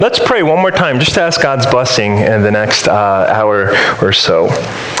Let's pray one more time, just to ask God's blessing in the next hour or so.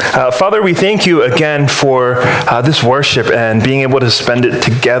 Father, we thank you again for this worship and being able to spend it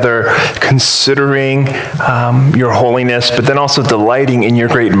together, considering your holiness, but then also delighting in your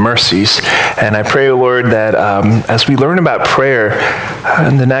great mercies. And I pray, Lord, that as we learn about prayer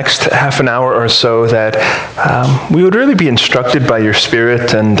in the next half an hour or so, that we would really be instructed by your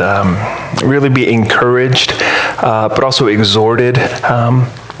Spirit and really be encouraged, but also exhorted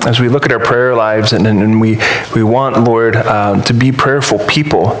as we look at our prayer lives, and we want, Lord, to be prayerful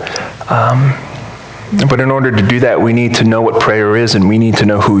people. But in order to do that, we need to know what prayer is, and we need to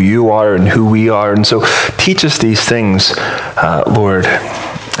know who you are and who we are. And so teach us these things, Lord.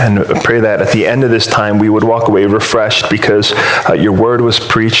 And pray that at the end of this time, we would walk away refreshed because your word was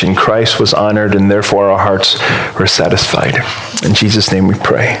preached and Christ was honored, and therefore our hearts were satisfied. In Jesus' name we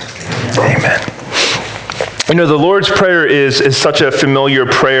pray. Amen. You know, the Lord's Prayer is such a familiar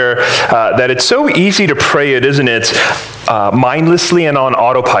prayer that it's so easy to pray it, isn't it? Mindlessly and on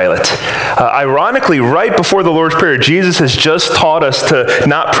autopilot. Ironically, right before the Lord's Prayer, Jesus has just taught us to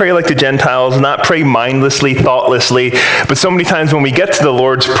not pray like the Gentiles, not pray mindlessly, thoughtlessly. But so many times when we get to the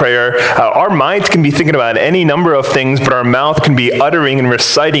Lord's Prayer, our minds can be thinking about any number of things, but our mouth can be uttering and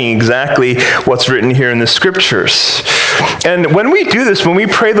reciting exactly what's written here in the Scriptures. And when we do this, when we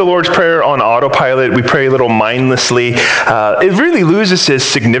pray the Lord's Prayer on autopilot, we pray a little mindlessly, it really loses its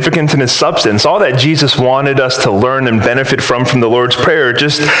significance and its substance. All that Jesus wanted us to learn and benefit from the Lord's Prayer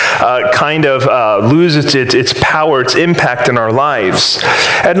just kind of loses its power, its impact in our lives.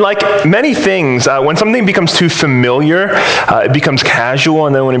 And like many things, when something becomes too familiar, it becomes casual,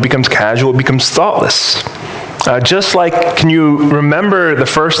 and then when it becomes casual, it becomes thoughtless. Just like, can you remember the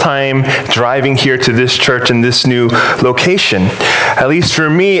first time driving here to this church in this new location? At least for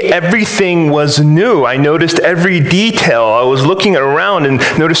me, everything was new. I noticed every detail. I was looking around and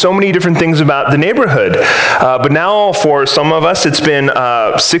noticed so many different things about the neighborhood. But now for some of us, it's been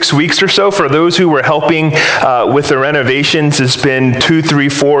 6 weeks or so. For those who were helping with the renovations, it's been 2, 3,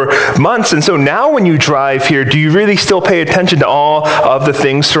 4 months. And so now when you drive here, do you really still pay attention to all of the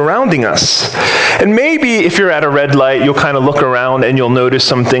things surrounding us? And maybe if you're at a red light, you'll kind of look around and you'll notice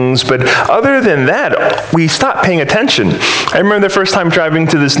some things, but other than that, we stop paying attention. I remember the first time driving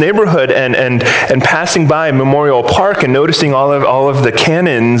to this neighborhood and passing by Memorial Park and noticing all of the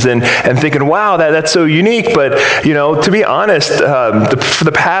cannons and thinking, wow, that's so unique. But you know, to be honest, for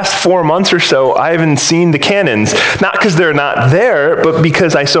the past 4 months or so, I haven't seen the cannons, not because they're not there, but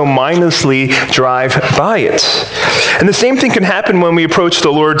because I so mindlessly drive by it. And the same thing can happen when we approach the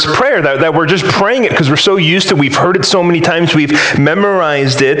Lord's Prayer, that we're just praying it because we're so used to it, we've heard it so many times, we've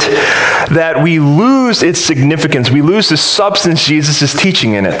memorized it, that we lose its significance. We lose the substance Jesus is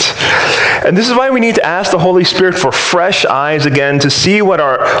teaching in it. And this is why we need to ask the Holy Spirit for fresh eyes again to see what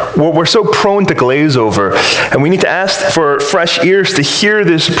we're so prone to glaze over. And we need to ask for fresh ears to hear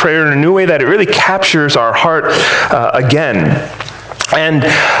this prayer in a new way that it really captures our heart again. And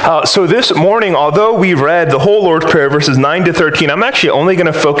so this morning, although we read the whole Lord's Prayer, verses 9 to 13, I'm actually only going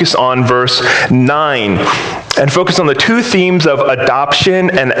to focus on verse 9 and focus on the two themes of adoption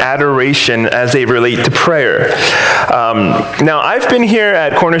and adoration as they relate to prayer. Now, I've been here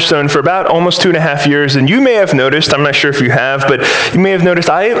at Cornerstone for about almost 2.5 years, and you may have noticed, I'm not sure if you have, but you may have noticed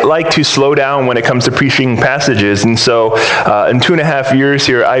I like to slow down when it comes to preaching passages. And so in 2.5 years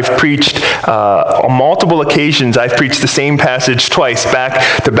here, I've preached on multiple occasions, I've preached the same passage twice,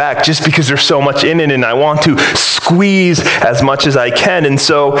 back to back, just because there's so much in it and I want to squeeze as much as I can. And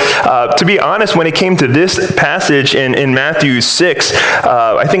so to be honest, when it came to this passage in Matthew 6,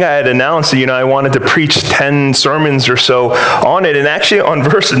 I think I had announced that, I wanted to preach 10 sermons or so on it. And actually on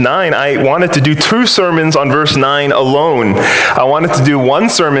verse 9, I wanted to do 2 sermons on verse 9 alone. I wanted to do 1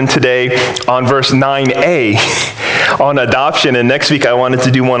 sermon today on verse 9a on adoption, and next week I wanted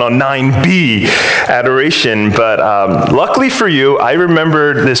to do one on 9b, adoration. But luckily for you, I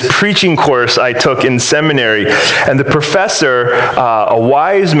remember this preaching course I took in seminary, and the professor, a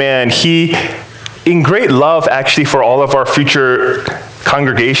wise man, he, in great love actually for all of our future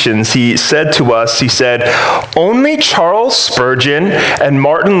congregations, he said to us, he said, only Charles Spurgeon and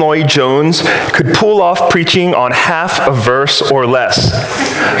Martin Lloyd-Jones could pull off preaching on half a verse or less.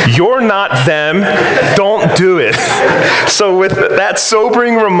 You're not them. Don't do it. So with that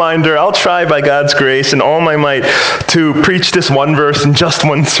sobering reminder, I'll try by God's grace and all my might to preach this 1 verse in just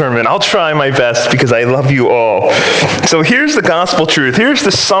 1 sermon. I'll try my best because I love you all. So here's the gospel truth. Here's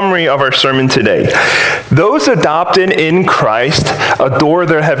the summary of our sermon today. Those adopted in Christ adore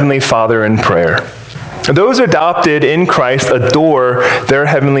their Heavenly Father in prayer. Those adopted in Christ adore their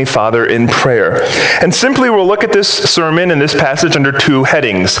Heavenly Father in prayer. And simply we'll look at this sermon and this passage under two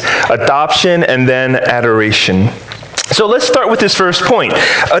headings, adoption and then adoration. So let's start with this first point,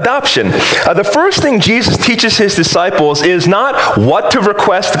 adoption. The first thing Jesus teaches his disciples is not what to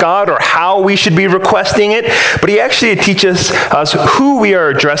request God or how we should be requesting it, but he actually teaches us who we are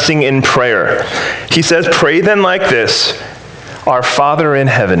addressing in prayer. He says, pray then like this, our Father in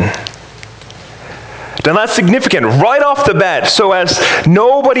heaven. Now that's significant right off the bat. So as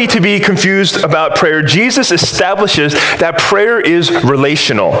nobody to be confused about prayer, Jesus establishes that prayer is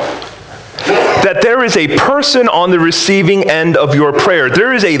relational. That there is a person on the receiving end of your prayer.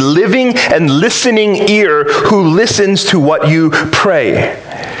 There is a living and listening ear who listens to what you pray.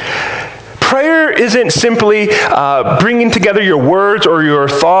 Prayer isn't simply bringing together your words or your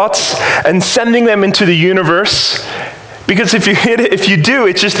thoughts and sending them into the universe. Because if you do,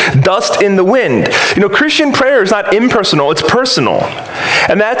 it's just dust in the wind. Christian prayer is not impersonal, it's personal.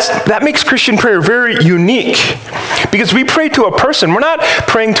 And that makes Christian prayer very unique. Because we pray to a person. We're not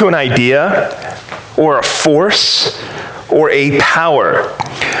praying to an idea or a force or a power.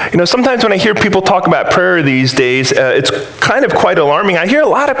 Sometimes when I hear people talk about prayer these days, it's kind of quite alarming. I hear a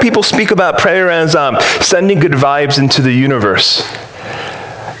lot of people speak about prayer as sending good vibes into the universe.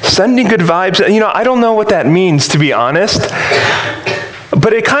 Sending good vibes, I don't know what that means, to be honest.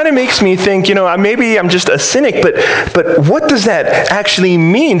 But it kind of makes me think, maybe I'm just a cynic, but what does that actually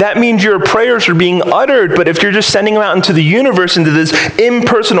mean? That means your prayers are being uttered, but if you're just sending them out into the universe, into this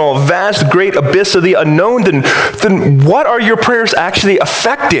impersonal, vast, great abyss of the unknown, then what are your prayers actually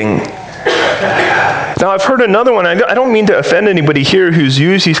affecting? Now, I've heard another one. I don't mean to offend anybody here who's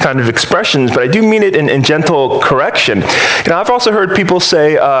used these kind of expressions, but I do mean it in gentle correction. I've also heard people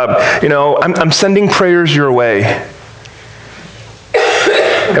say, I'm sending prayers your way.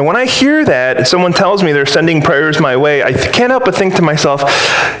 And when I hear that, and someone tells me they're sending prayers my way, I can't help but think to myself,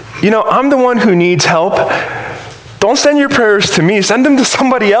 I'm the one who needs help. Don't send your prayers to me. Send them to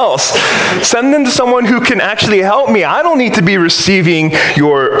somebody else. Send them to someone who can actually help me. I don't need to be receiving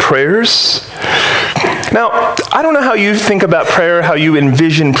your prayers. Now, I don't know how you think about prayer, how you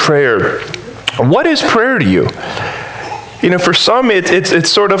envision prayer. What is prayer to you? For some, it's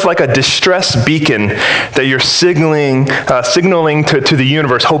sort of like a distress beacon that you're signaling to the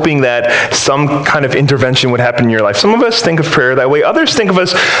universe, hoping that some kind of intervention would happen in your life. Some of us think of prayer that way. Others think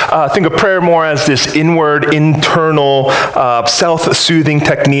of prayer more as this inward, internal, self-soothing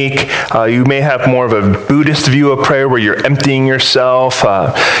technique. You may have more of a Buddhist view of prayer where you're emptying yourself,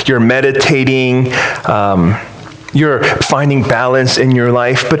 you're meditating, you're finding balance in your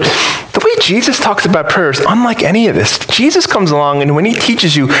life. But the way Jesus talks about prayer is unlike any of this. Jesus comes along, and when he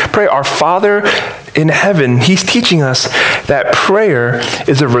teaches you, pray, our Father in heaven, he's teaching us that prayer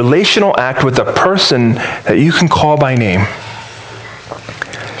is a relational act with a person that you can call by name.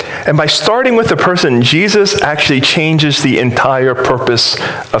 And by starting with the person, Jesus actually changes the entire purpose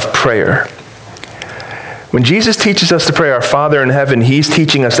of prayer. When Jesus teaches us to pray our Father in heaven, he's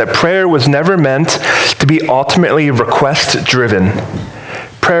teaching us that prayer was never meant to be ultimately request-driven.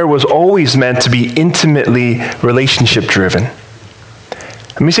 Prayer was always meant to be intimately relationship-driven.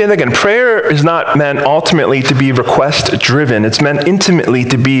 Let me say that again. Prayer is not meant ultimately to be request-driven. It's meant intimately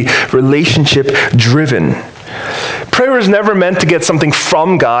to be relationship-driven. Prayer is never meant to get something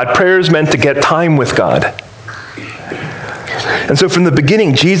from God. Prayer is meant to get time with God. And so from the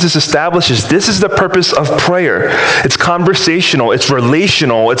beginning, Jesus establishes this is the purpose of prayer. It's conversational, it's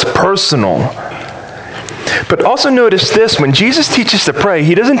relational, it's personal. But also notice this, when Jesus teaches to pray,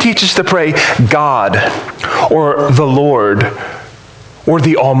 he doesn't teach us to pray God or the Lord or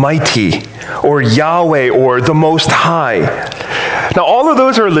the Almighty or Yahweh or the Most High. Now, all of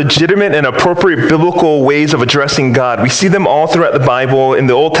those are legitimate and appropriate biblical ways of addressing God. We see them all throughout the Bible, in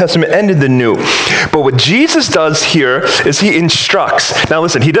the Old Testament and in the New. But what Jesus does here is he instructs. Now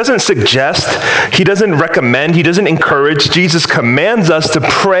listen, he doesn't suggest, he doesn't recommend, he doesn't encourage. Jesus commands us to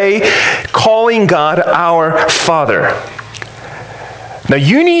pray, calling God our Father. Now,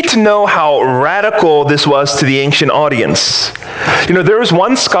 you need to know how radical this was to the ancient audience. There was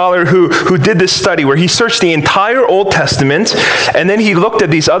one scholar who did this study where he searched the entire Old Testament, and then he looked at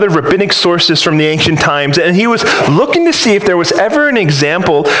these other rabbinic sources from the ancient times, and he was looking to see if there was ever an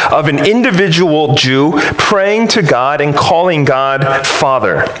example of an individual Jew praying to God and calling God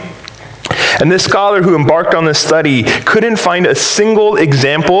Father. And this scholar who embarked on this study couldn't find a single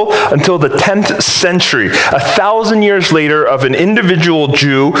example until the 10th century, 1,000 years later, of an individual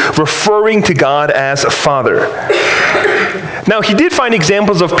Jew referring to God as Father. Now, he did find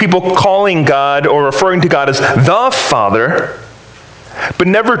examples of people calling God or referring to God as the Father, but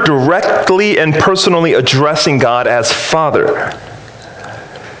never directly and personally addressing God as Father.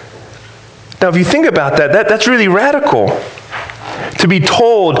 Now, if you think about that's really radical. To be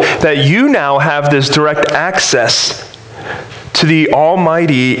told that you now have this direct access to the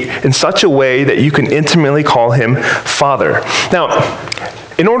Almighty in such a way that you can intimately call him Father. Now,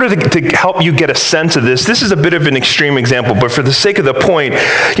 in order to help you get a sense of this is a bit of an extreme example, but for the sake of the point,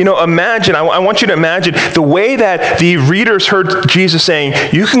 imagine, I want you to imagine the way that the readers heard Jesus saying,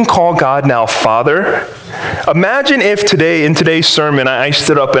 you can call God now Father. Imagine if today, in today's sermon, I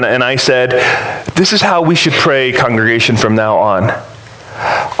stood up and I said, this is how we should pray, congregation, from now on.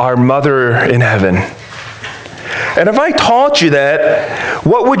 Our Mother in heaven. And if I taught you that,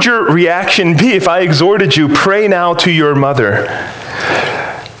 what would your reaction be if I exhorted you, pray now to your mother?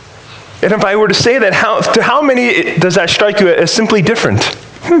 And if I were to say that, how many does that strike you as simply different?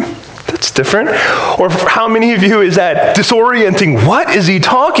 That's different. Or for how many of you is that disorienting? What is he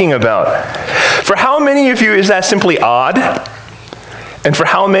talking about? For how many of you is that simply odd? And for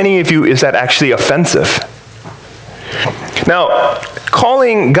how many of you is that actually offensive? Now,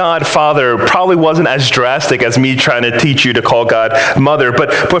 calling God Father probably wasn't as drastic as me trying to teach you to call God Mother,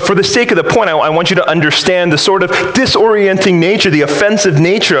 but for the sake of the point, I want you to understand the sort of disorienting nature, the offensive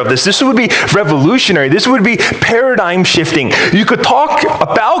nature of this. This would be revolutionary. This would be paradigm shifting. You could talk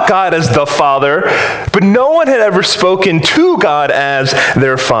about God as the Father, but no one had ever spoken to God as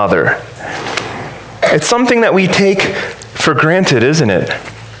their Father. It's something that we take for granted, isn't it?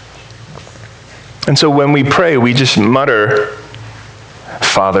 And so when we pray, we just mutter,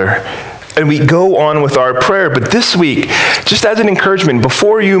 Father, and we go on with our prayer. But this week, just as an encouragement,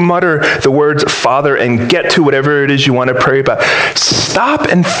 before you mutter the words Father and get to whatever it is you want to pray about, stop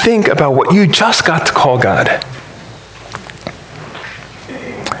and think about what you just got to call God.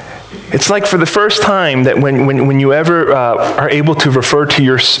 It's like for the first time that when you ever are able to refer to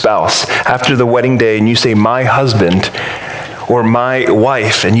your spouse after the wedding day and you say, my husband, or my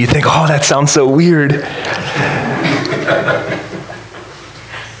wife, and you think, oh, that sounds so weird.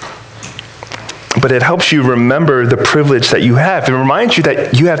 But it helps you remember the privilege that you have. It reminds you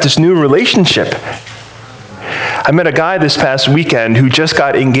that you have this new relationship. I met a guy this past weekend who just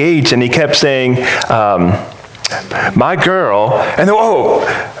got engaged, and he kept saying, my girl, and then,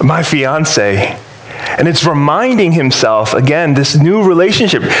 oh, my fiance. And it's reminding himself, again, this new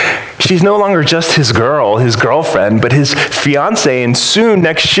relationship. She's no longer just his girl, his girlfriend, but his fiance, and soon,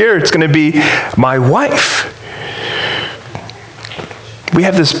 next year, it's going to be my wife. We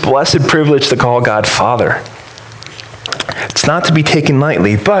have this blessed privilege to call God Father. It's not to be taken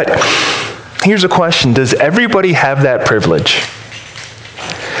lightly, but here's a question. Does everybody have that privilege?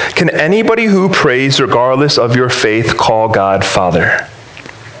 Can anybody who prays, regardless of your faith, call God Father?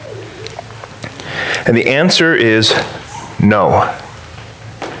 And the answer is no.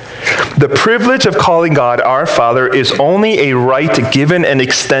 The privilege of calling God our Father is only a right given and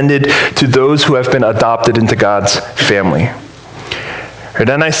extended to those who have been adopted into God's family.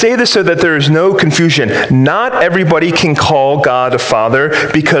 And I say this so that there is no confusion. Not everybody can call God a Father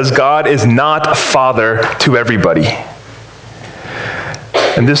because God is not a Father to everybody.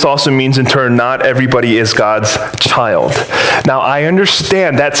 And this also means, in turn, not everybody is God's child. Now, I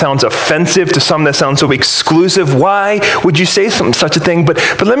understand that sounds offensive to some, that sounds so exclusive. Why would you say such a thing?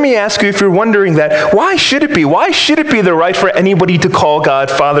 But let me ask you, if you're wondering that, why should it be? Why should it be the right for anybody to call God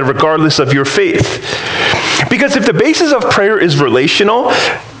Father regardless of your faith? Because if the basis of prayer is relational,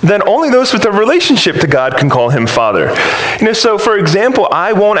 then only those with a relationship to God can call him Father. So for example,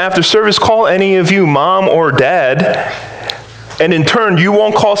 I won't after service call any of you mom or dad. And in turn, you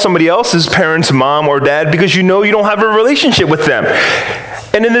won't call somebody else's parents mom or dad because you know you don't have a relationship with them.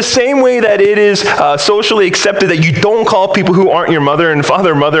 And in the same way that it is socially accepted that you don't call people who aren't your mother and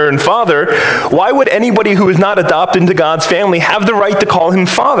father, why would anybody who is not adopted into God's family have the right to call him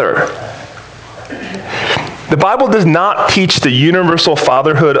Father? The Bible does not teach the universal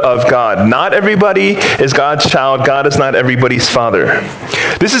fatherhood of God. Not everybody is God's child. God is not everybody's father.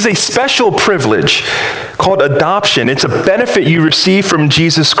 This is a special privilege called adoption. It's a benefit you receive from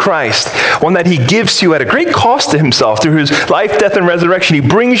Jesus Christ, one that he gives you at a great cost to himself through his life, death, and resurrection. He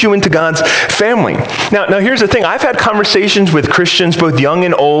brings you into God's family. Now here's the thing. I've had conversations with Christians, both young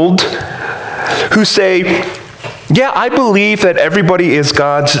and old, who say, yeah, I believe that everybody is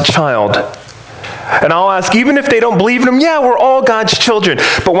God's child. And I'll ask, even if they don't believe in him, yeah, we're all God's children.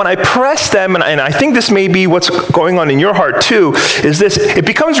 But when I press them, and I think this may be what's going on in your heart too, is this: it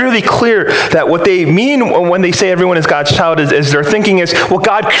becomes really clear that what they mean when they say everyone is God's child is their thinking is, well,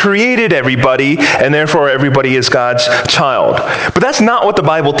 God created everybody, and therefore everybody is God's child. But that's not what the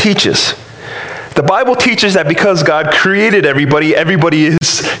Bible teaches. The Bible teaches that because God created everybody, everybody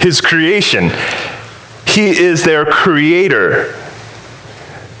is his creation. He is their creator.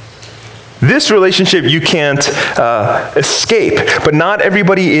 This relationship you can't escape, but not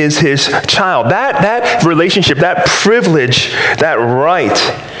everybody is his child. That relationship, that privilege, that right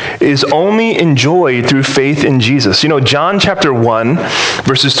is only enjoyed through faith in Jesus. You know, John chapter 1,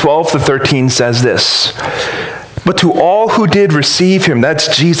 verses 12 to 13 says this, "But to all who did receive him,"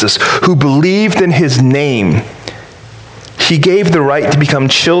 that's Jesus, "who believed in his name, he gave the right to become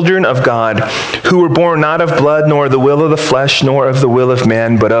children of God, who were born not of blood, nor the will of the flesh, nor of the will of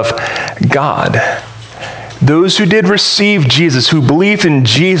man, but of God." Those who did receive Jesus, who believed in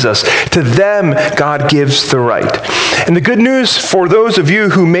Jesus, to them God gives the right. And the good news for those of you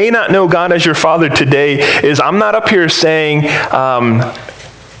who may not know God as your Father today is I'm not up here saying,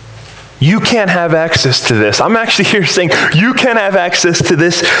 you can't have access to this. I'm actually here saying you can have access to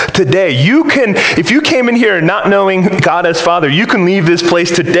this today. You can, if you came in here not knowing God as Father, you can leave this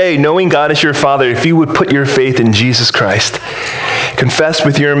place today knowing God as your Father if you would put your faith in Jesus Christ. Confess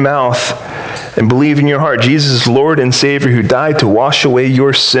with your mouth and believe in your heart Jesus is Lord and Savior who died to wash away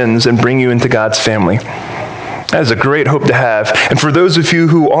your sins and bring you into God's family. That is a great hope to have. And for those of you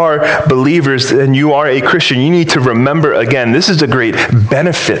who are believers and you are a Christian, you need to remember again, this is a great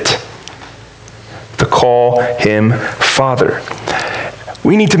benefit to call him Father.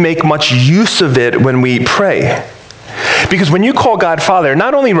 We need to make much use of it when we pray. Because when you call God Father, it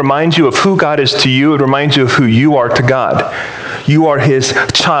not only reminds you of who God is to you, it reminds you of who you are to God. You are his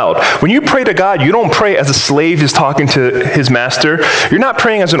child. When you pray to God, you don't pray as a slave is talking to his master. You're not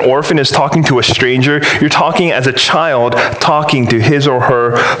praying as an orphan is talking to a stranger. You're talking as a child talking to his or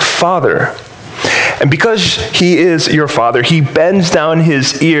her father. And because he is your Father, he bends down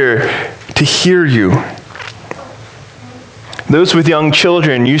his ear to hear you. Those with young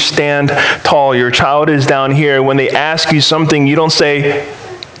children, you stand tall. Your child is down here. When they ask you something, you don't say,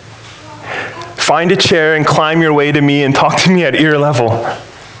 "Find a chair and climb your way to me and talk to me at ear level."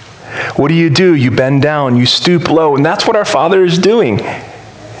 What do? You bend down, you stoop low, and that's what our Father is doing.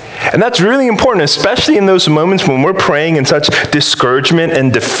 And that's really important, especially in those moments when we're praying in such discouragement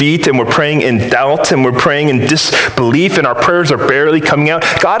and defeat, and we're praying in doubt, and we're praying in disbelief, and our prayers are barely coming out.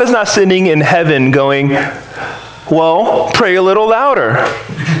 God is not sitting in heaven going, "Well, pray a little louder."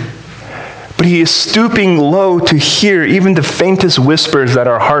 But he is stooping low to hear even the faintest whispers that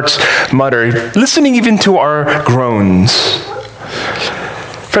our hearts mutter, listening even to our groans.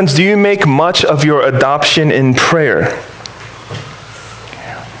 Friends, do you make much of your adoption in prayer?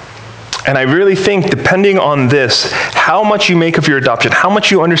 And I really think, depending on this, how much you make of your adoption, how much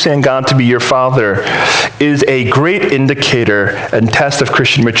you understand God to be your Father, is a great indicator and test of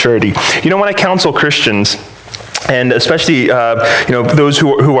Christian maturity. You know, when I counsel Christians, and especially those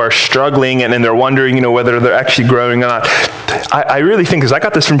who are struggling and they're wondering whether they're actually growing or not, I really think, because I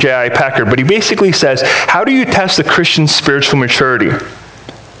got this from J.I. Packer, but he basically says, how do you test a Christian's spiritual maturity?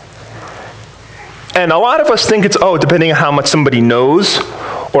 And a lot of us think it's, depending on how much somebody knows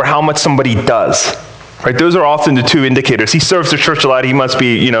or how much somebody does. Right? Those are often the two indicators. He serves the church a lot, he must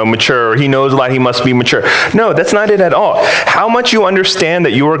be, mature, or he knows a lot, he must be mature. No, that's not it at all. How much you understand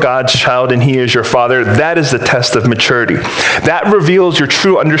that you are God's child and he is your Father, that is the test of maturity. That reveals your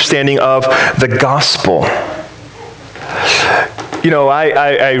true understanding of the gospel.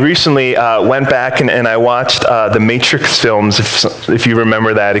 I recently went back and I watched the Matrix films, if you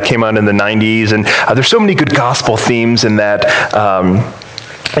remember that. It came out in the 90s, and there's so many good gospel themes in that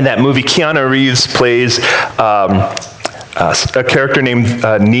movie. Keanu Reeves plays a character named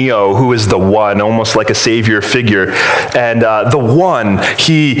Neo, who is the One, almost like a savior figure. And the One,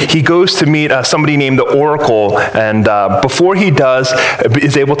 he goes to meet somebody named the Oracle, and before he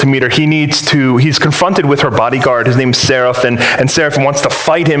is able to meet her, he's confronted with her bodyguard. His name's Seraph, and Seraph wants to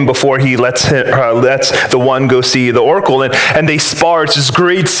fight him before he lets the One go see the Oracle. And they spar. It's this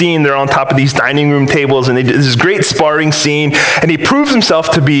great scene. They're on top of these dining room tables, and this great sparring scene. And he proves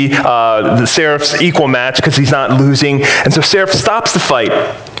himself to be the Seraph's equal match because he's not losing. And so Seraph stops the fight.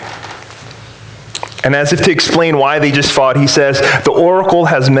 And as if to explain why they just fought, he says, "The Oracle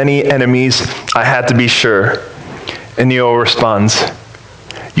has many enemies. I had to be sure." And Neo responds,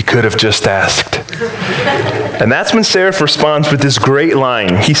 "You could have just asked." And that's when Seraph responds with this great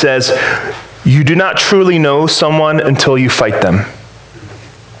line. He says, "You do not truly know someone until you fight them."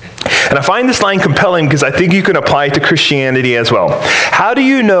 And I find this line compelling because I think you can apply it to Christianity as well. How do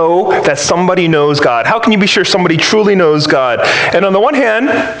you know that somebody knows God? How can you be sure somebody truly knows God? And on the one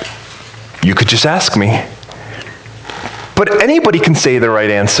hand, you could just ask me. But anybody can say the right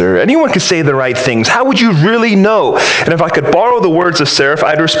answer. Anyone can say the right things. How would you really know? And if I could borrow the words of Seraph,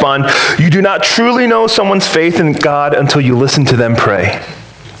 I'd respond, you do not truly know someone's faith in God until you listen to them pray.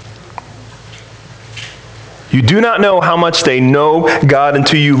 You do not know how much they know God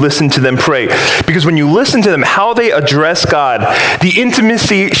until you listen to them pray. Because when you listen to them, how they address God, the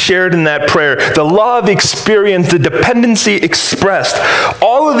intimacy shared in that prayer, the love experienced, the dependency expressed,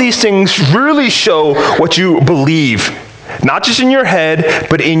 all of these things really show what you believe. Not just in your head,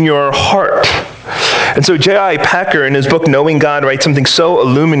 but in your heart. And so J.I. Packer, in his book Knowing God, writes something so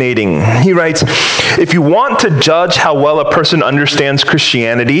illuminating. He writes, if you want to judge how well a person understands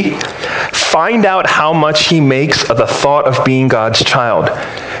Christianity, find out how much he makes of the thought of being God's child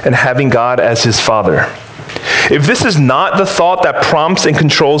and having God as his father. If this is not the thought that prompts and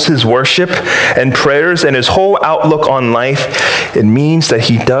controls his worship and prayers and his whole outlook on life, it means that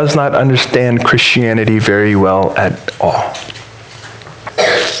he does not understand Christianity very well at all.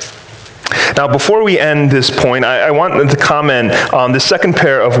 Now, before we end this point, I want to comment on the second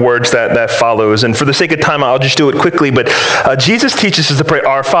pair of words that follows. And for the sake of time, I'll just do it quickly. But Jesus teaches us to pray,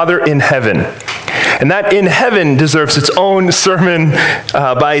 Our Father in heaven. And that in heaven deserves its own sermon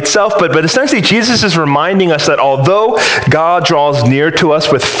by itself. But essentially, Jesus is reminding us that although God draws near to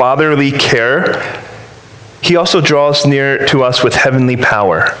us with fatherly care, he also draws near to us with heavenly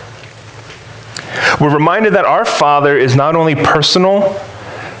power. We're reminded that our Father is not only personal,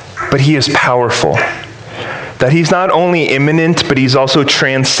 but he is powerful. That he's not only immanent, but he's also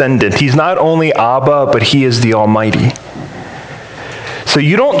transcendent. He's not only Abba, but he is the Almighty. So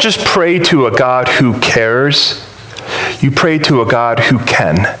you don't just pray to a God who cares, you pray to a God who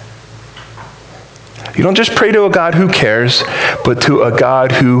can. You don't just pray to a God who cares, but to a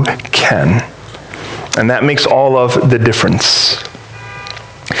God who can. And that makes all of the difference.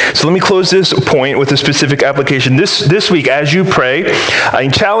 So let me close this point with a specific application. This week, as you pray, I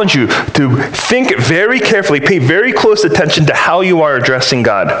challenge you to think very carefully, pay very close attention to how you are addressing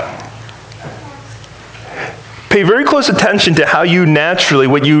God. Pay very close attention to how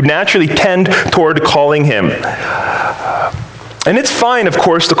what you naturally tend toward calling him. And it's fine, of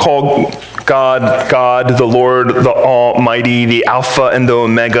course, to call God, the Lord, the Almighty, the Alpha and the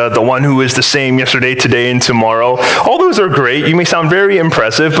Omega, the one who is the same yesterday, today, and tomorrow. All those are great. You may sound very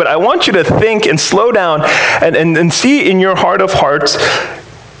impressive, but I want you to think and slow down and see in your heart of hearts,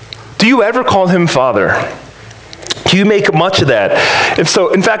 do you ever call him Father? Do you make much of that? If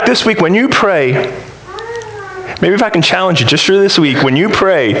so, in fact, this week when you pray, maybe if I can challenge you just for this week, when you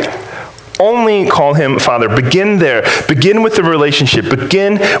pray, only call him Father. Begin there. Begin with the relationship.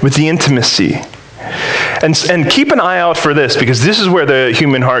 Begin with the intimacy. And keep an eye out for this, because this is where the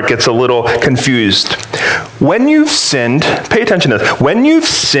human heart gets a little confused. When you've sinned, pay attention to this. When you've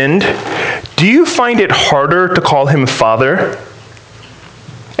sinned, do you find it harder to call him Father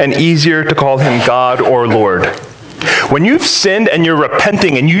and easier to call him God or Lord? When you've sinned and you're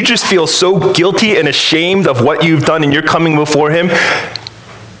repenting and you just feel so guilty and ashamed of what you've done and you're coming before him,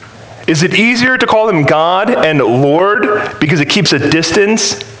 is it easier to call him God and Lord because it keeps a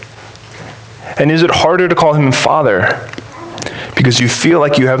distance? And is it harder to call him Father because you feel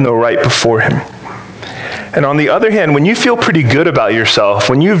like you have no right before him? And on the other hand, when you feel pretty good about yourself,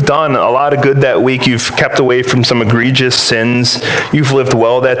 when you've done a lot of good that week, you've kept away from some egregious sins, you've lived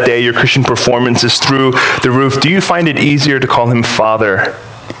well that day, your Christian performance is through the roof, do you find it easier to call him Father?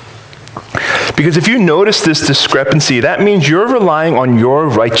 Because if you notice this discrepancy, that means you're relying on your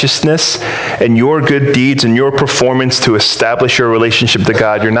righteousness and your good deeds and your performance to establish your relationship to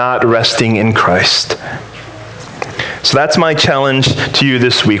God. You're not resting in Christ. So that's my challenge to you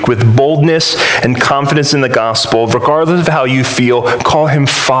this week. With boldness and confidence in the gospel, regardless of how you feel, call him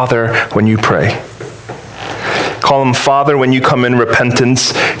Father when you pray. Call him Father when you come in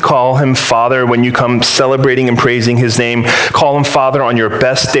repentance. Call him Father when you come celebrating and praising his name. Call him Father on your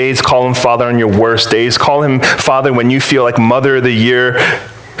best days. Call him Father on your worst days. Call him Father when you feel like Mother of the Year.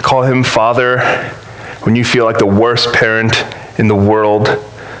 Call him Father when you feel like the worst parent in the world.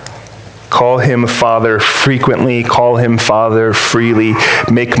 Call him Father frequently. Call him Father freely.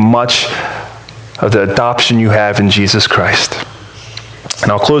 Make much of the adoption you have in Jesus Christ.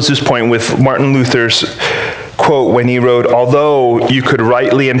 And I'll close this point with Martin Luther's quote when he wrote, "Although you could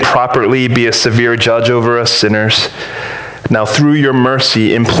rightly and properly be a severe judge over us sinners, now through your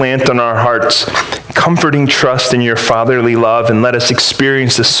mercy implant on our hearts comforting trust in your fatherly love, and let us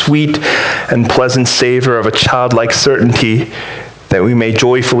experience the sweet and pleasant savor of a childlike certainty that we may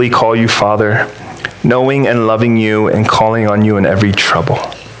joyfully call you Father, knowing and loving you and calling on you in every trouble."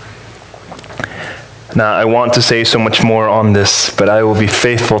 Now, I want to say so much more on this, but I will be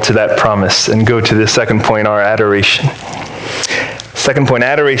faithful to that promise and go to the second point, our adoration. Second point,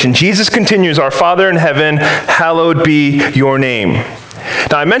 adoration. Jesus continues, "Our Father in heaven, hallowed be your name."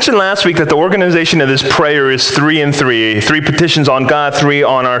 Now, I mentioned last week that the organization of this prayer is 3 and 3. 3 petitions on God, 3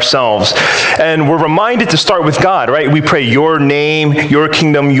 on ourselves. And we're reminded to start with God, right? We pray your name, your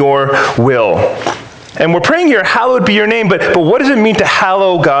kingdom, your will. And we're praying here, hallowed be your name, but what does it mean to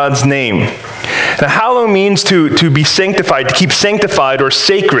hallow God's name? Now, hallow means to be sanctified, to keep sanctified or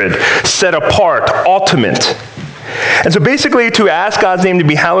sacred, set apart, ultimate. And so basically, to ask God's name to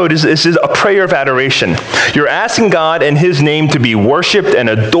be hallowed is a prayer of adoration. You're asking God and his name to be worshipped and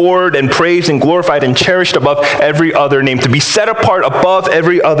adored and praised and glorified and cherished above every other name, to be set apart above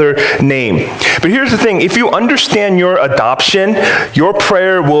every other name. But here's the thing. If you understand your adoption, your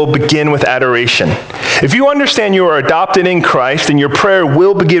prayer will begin with adoration. If you understand you are adopted in Christ, then your prayer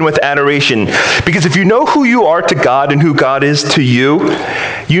will begin with adoration. Because if you know who you are to God and who God is to you,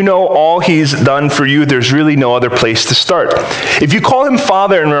 you know all he's done for you. There's really no other place to start. If you call him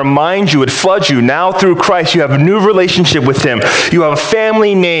Father and remind you, it floods you. Now through Christ, you have a new relationship with him. You have a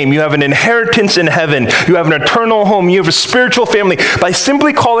family name. You have an inheritance in heaven. You have an eternal home. You have a spiritual family. By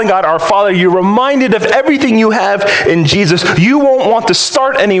simply calling God our Father, you're reminded of everything you have in Jesus. You won't want to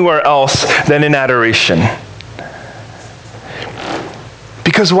start anywhere else than in adoration.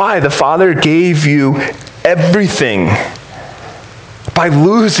 Because why? The Father gave you everything by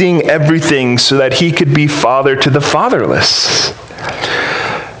losing everything so that he could be father to the fatherless.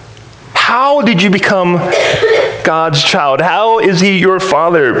 How did you become God's child? How is he your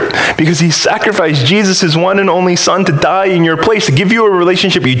father? Because he sacrificed Jesus, his one and only son, to die in your place, to give you a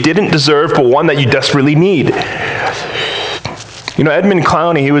relationship you didn't deserve, but one that you desperately need. You know, Edmund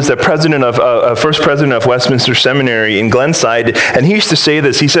Clowney, he was the first president of Westminster Seminary in Glenside, and he used to say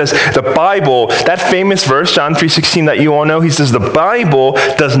this. He says, the Bible, that famous verse, John 3:16 that you all know, he says, the Bible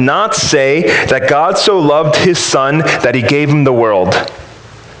does not say that God so loved his son that he gave him the world,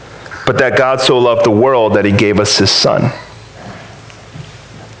 but that God so loved the world that he gave us his son.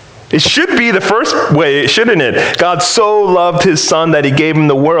 It should be the first way, shouldn't it? God so loved his son that he gave him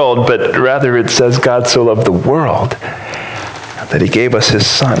the world, but rather it says God so loved the world that he gave us his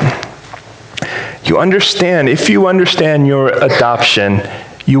son. You understand, if you understand your adoption,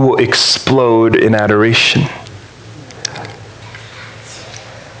 you will explode in adoration.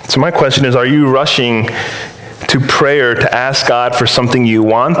 So my question is, are you rushing to prayer to ask God for something you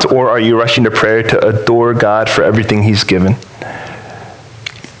want, or are you rushing to prayer to adore God for everything he's given?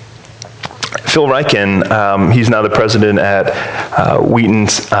 Phil Ryken, he's now the president at Wheaton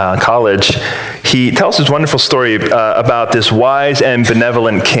College. He tells this wonderful story about this wise and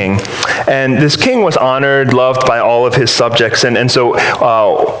benevolent king. And this king was honored, loved by all of his subjects. And so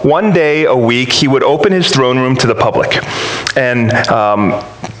one day a week, he would open his throne room to the public. And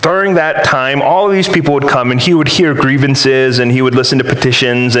during that time, all of these people would come and he would hear grievances and he would listen to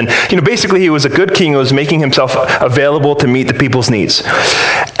petitions. And, basically he was a good king who was making himself available to meet the people's needs.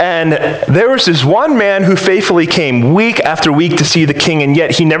 And there was this one man who faithfully came week after week to see the king, and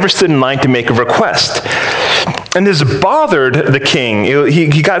yet he never stood in line to make a request. And this bothered the king.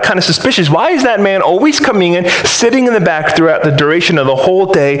 He got kind of suspicious. Why is that man always coming in, sitting in the back throughout the duration of the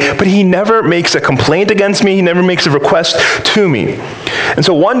whole day, but he never makes a complaint against me, he never makes a request to me? And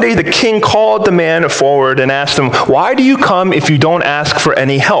so one day the king called the man forward and asked him, why do you come if you don't ask for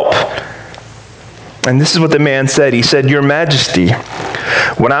any help? And this is what the man said. He said, Your Majesty,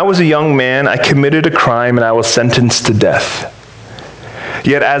 when I was a young man, I committed a crime and I was sentenced to death.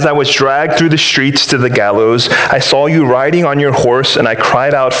 Yet as I was dragged through the streets to the gallows, I saw you riding on your horse and I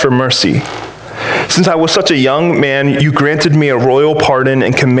cried out for mercy. Since I was such a young man, you granted me a royal pardon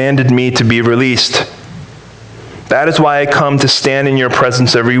and commanded me to be released. That is why I come to stand in your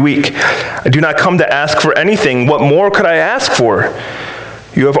presence every week. I do not come to ask for anything. What more could I ask for?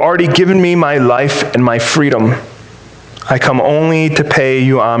 You have already given me my life and my freedom. I come only to pay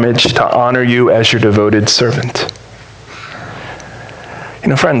you homage, to honor you as your devoted servant.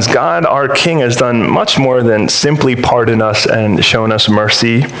 Friends, God, our King, has done much more than simply pardon us and shown us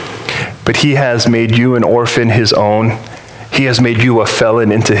mercy, but he has made you an orphan his own. He has made you a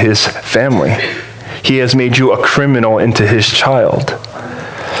felon into his family. He has made you a criminal into his child.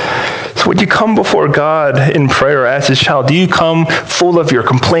 So when you come before God in prayer as his child, do you come full of your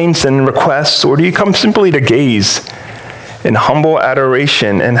complaints and requests, or do you come simply to gaze in humble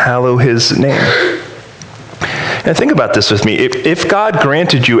adoration and hallow his name? And think about this with me. If God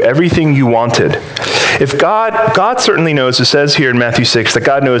granted you everything you wanted, if God certainly knows, it says here in Matthew 6, that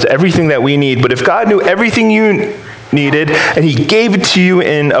God knows everything that we need, but if God knew everything you needed and he gave it to you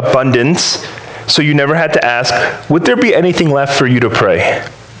in abundance, so you never had to ask, would there be anything left for you to pray?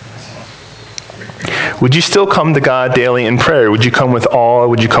 would you still come to God daily in prayer? Would you come with awe?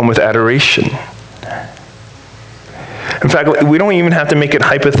 Would you come with adoration? In fact, we don't even have to make it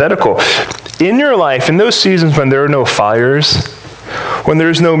hypothetical. In your life, in those seasons when there are no fires, when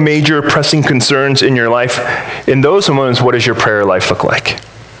there's no major pressing concerns in your life, in those moments, what does your prayer life look like?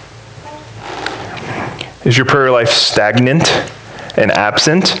 Is your prayer life stagnant and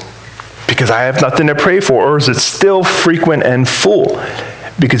absent because I have nothing to pray for? Or is it still frequent and full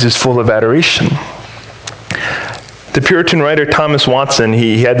because it's full of adoration? The Puritan writer Thomas Watson,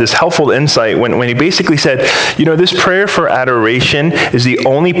 he had this helpful insight when he basically said, this prayer for adoration is the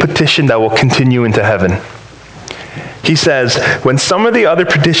only petition that will continue into heaven. He says, when some of the other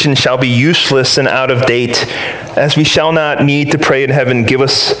petitions shall be useless and out of date, as we shall not need to pray in heaven, give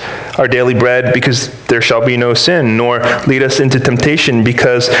us our daily bread, because there shall be no sin, nor lead us into temptation,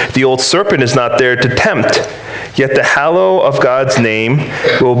 because the old serpent is not there to tempt. Yet the hallow of God's name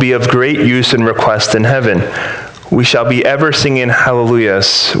will be of great use and request in heaven. We shall be ever singing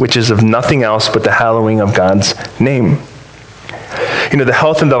hallelujahs, which is of nothing else but the hallowing of God's name. The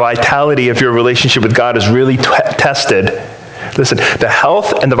health and the vitality of your relationship with God is really tested. Listen, the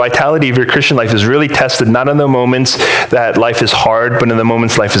health and the vitality of your Christian life is really tested, not in the moments that life is hard, but in the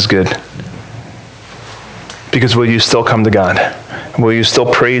moments life is good. Because will you still come to God? Will you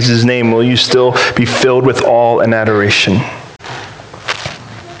still praise his name? Will you still be filled with awe and adoration?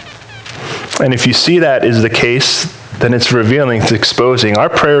 And if you see that is the case, then it's revealing, it's exposing. Our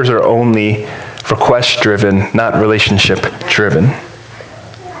prayers are only request-driven, not relationship-driven.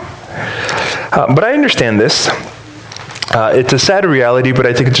 But I understand this. It's a sad reality, but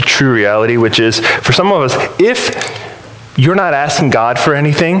I think it's a true reality, which is, for some of us, if you're not asking God for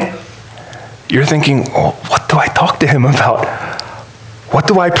anything, you're thinking, what do I talk to him about? What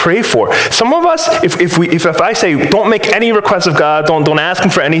do I pray for? Some of us, if I say, don't make any requests of God, don't ask him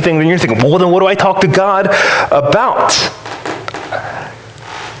for anything, then you're thinking, well, then what do I talk to God about?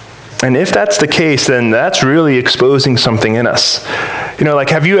 And if that's the case, then that's really exposing something in us.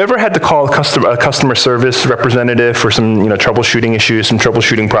 Have you ever had to call a customer service representative for some, troubleshooting issues, some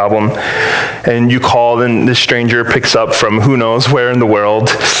troubleshooting problem, and you call and this stranger picks up from who knows where in the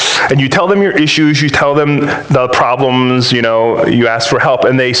world, and you tell them your issues, you tell them the problems, you ask for help,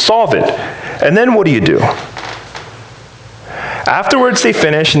 and they solve it. And then what do? Afterwards, they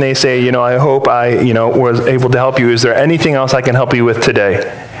finish and they say, I hope I, was able to help you. Is there anything else I can help you with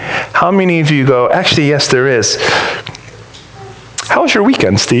today? How many of you go, actually, yes, there is. How was your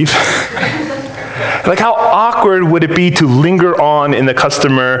weekend, Steve? How awkward would it be to linger on in the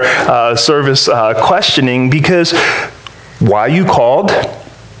customer service questioning, because why you called,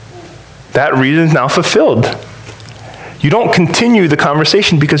 that reason is now fulfilled. You don't continue the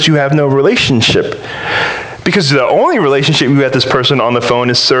conversation because you have no relationship. Because the only relationship you have with this person on the phone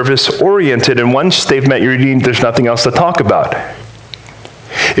is service-oriented, and once they've met your need, there's nothing else to talk about.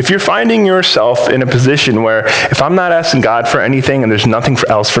 If you're finding yourself in a position where if I'm not asking God for anything and there's nothing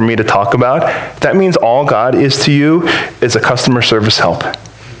else for me to talk about, that means all God is to you is a customer service help.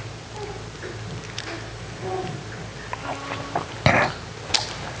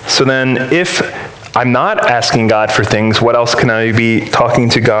 So then if I'm not asking God for things, what else can I be talking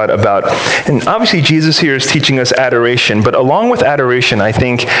to God about? And obviously Jesus here is teaching us adoration, but along with adoration, I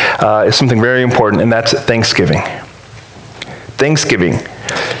think is something very important, and that's thanksgiving. Thanksgiving.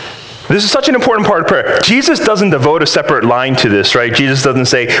 This is such an important part of prayer. Jesus doesn't devote a separate line to this, right? Jesus doesn't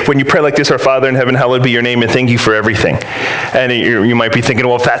say, when you pray like this, our Father in heaven, hallowed be your name, and thank you for everything. And you might be thinking,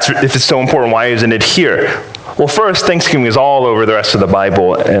 well, if it's so important, why isn't it here? Well, first, Thanksgiving is all over the rest of the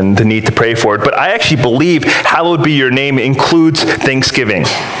Bible and the need to pray for it. But I actually believe hallowed be your name includes Thanksgiving.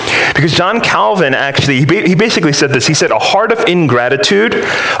 Because John Calvin actually, he basically said this. He said, a heart of ingratitude,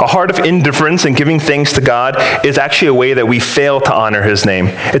 a heart of indifference and giving thanks to God is actually a way that we fail to honor his name.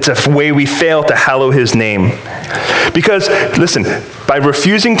 It's a way we fail to hallow his name. Because, listen, by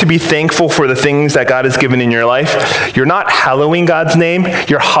refusing to be thankful for the things that God has given in your life, you're not hallowing God's name,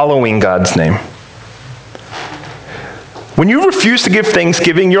 you're hollowing God's name. When you refuse to give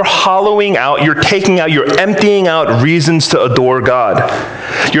thanksgiving, you're hollowing out, you're taking out, you're emptying out reasons to adore God.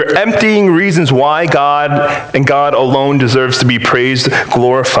 You're emptying reasons why God and God alone deserves to be praised,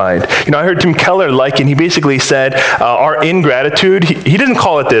 glorified. I heard Tim Keller liken, he basically said, our ingratitude, he didn't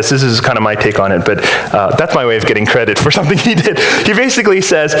call it this is kind of my take on it, but that's my way of getting credit for something he did. He basically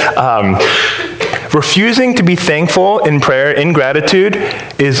says, refusing to be thankful in prayer, ingratitude,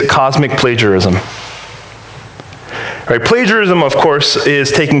 is cosmic plagiarism. Right? Plagiarism, of course,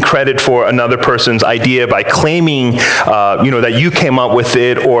 is taking credit for another person's idea by claiming, that you came up with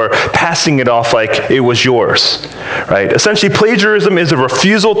it or passing it off like it was yours. Right? Essentially, plagiarism is a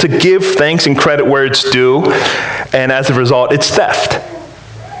refusal to give thanks and credit where it's due, and as a result, it's theft.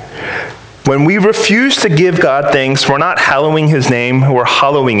 When we refuse to give God thanks, we're not hallowing his name, we're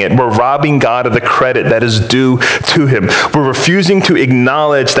hollowing it. We're robbing God of the credit that is due to him. We're refusing to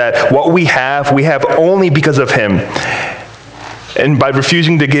acknowledge that what we have only because of him. And by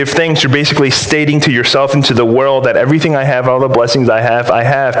refusing to give thanks, you're basically stating to yourself and to the world that everything I have, all the blessings I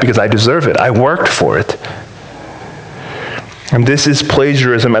have because I deserve it. I worked for it. And this is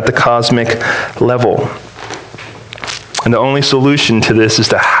plagiarism at the cosmic level. And the only solution to this is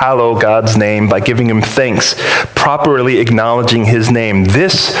to hallow God's name by giving him thanks, properly acknowledging his name.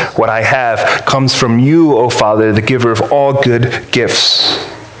 This, what I have, comes from you, O Father, the giver of all good gifts.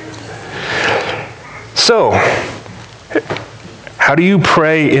 So, how do you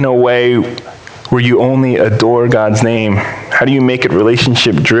pray in a way where you only adore God's name? How do you make it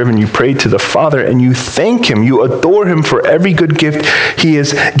relationship driven? You pray to the Father and you thank him. You adore him for every good gift he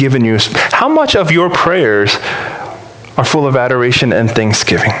has given you. How much of your prayers are full of adoration and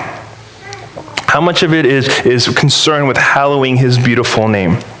thanksgiving? How much of it is concerned with hallowing his beautiful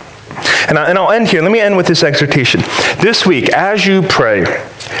name? And I'll end here. Let me end with this exhortation. This week, as you pray,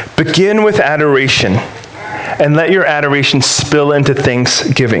 begin with adoration and let your adoration spill into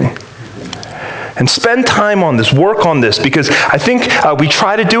thanksgiving. And spend time on this, work on this, because I think we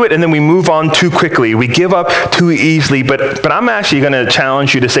try to do it and then we move on too quickly. We give up too easily, but I'm actually going to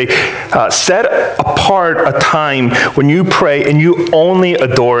challenge you to say, set apart a time when you pray and you only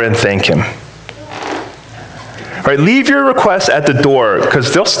adore and thank him. All right, leave your requests at the door,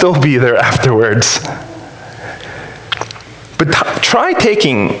 because they'll still be there afterwards. But try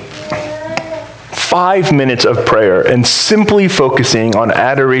taking 5 minutes of prayer and simply focusing on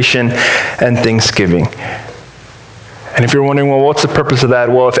adoration and thanksgiving. And if you're wondering, well, what's the purpose of that?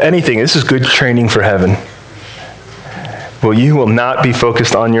 Well, if anything, this is good training for heaven. Well, you will not be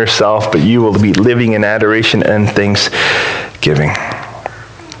focused on yourself, but you will be living in adoration and thanksgiving.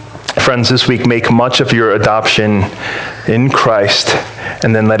 Friends, this week, make much of your adoption in Christ,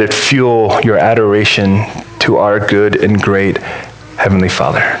 and then let it fuel your adoration to our good and great Heavenly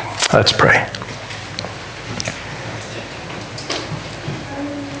Father. Let's pray.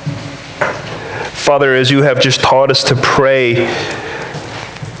 Father, as you have just taught us to pray,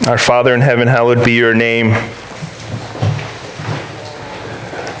 our Father in heaven, hallowed be your name.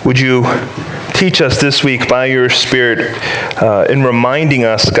 Would you teach us this week by your Spirit in reminding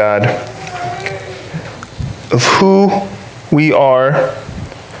us, God, of who we are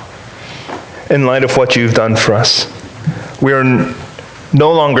in light of what you've done for us. We are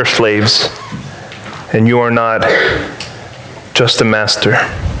no longer slaves, and you are not just a master.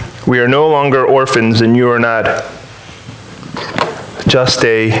 We are no longer orphans, and you are not just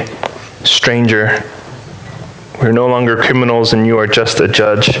a stranger. We are no longer criminals, and you are just a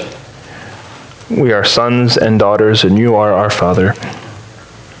judge. We are sons and daughters, and you are our Father.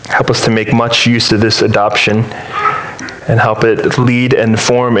 Help us to make much use of this adoption, and help it lead and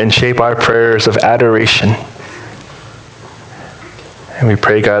form and shape our prayers of adoration. And we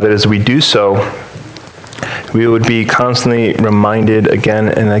pray, God, that as we do so, we would be constantly reminded again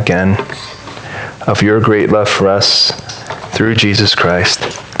and again of your great love for us through Jesus Christ.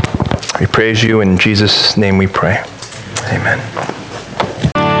 We praise you. In Jesus' name we pray. Amen.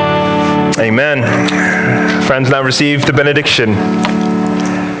 Amen. Friends, now receive the benediction.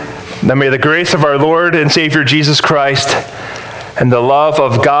 Now may the grace of our Lord and Savior Jesus Christ and the love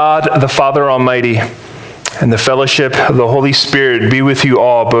of God the Father Almighty and the fellowship of the Holy Spirit be with you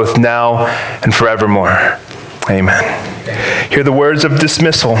all, both now and forevermore. Amen. Hear the words of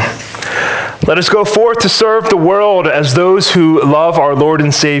dismissal. Let us go forth to serve the world as those who love our Lord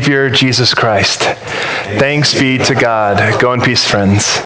and Savior, Jesus Christ. Thanks be to God. Go in peace, friends.